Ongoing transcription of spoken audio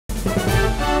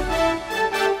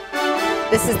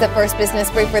This is the first business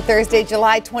brief for Thursday,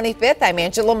 July 25th. I'm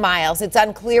Angela Miles. It's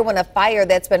unclear when a fire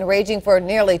that's been raging for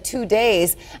nearly 2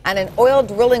 days on an oil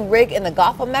drilling rig in the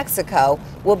Gulf of Mexico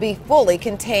will be fully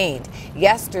contained.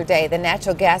 Yesterday, the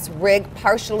natural gas rig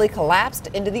partially collapsed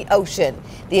into the ocean.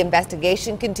 The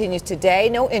investigation continues today.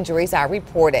 No injuries are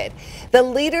reported. The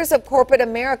leaders of corporate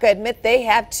America admit they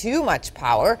have too much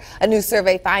power. A new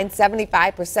survey finds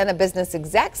 75% of business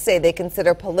execs say they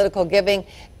consider political giving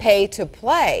pay to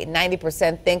play. 90%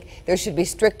 think there should be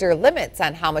stricter limits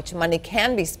on how much money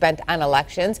can be spent on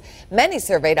elections. Many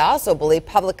surveyed also believe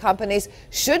public companies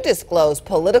should disclose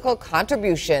political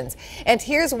contributions. And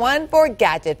here's one for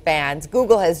gadget fans.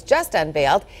 Google has just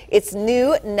unveiled its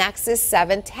new Nexus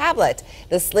 7 tablet.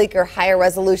 The sleeker, higher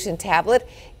resolution tablet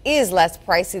is less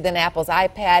pricey than Apple's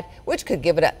iPad, which could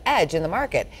give it an edge in the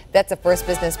market. That's a first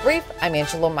business brief. I'm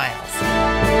Angela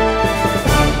Miles.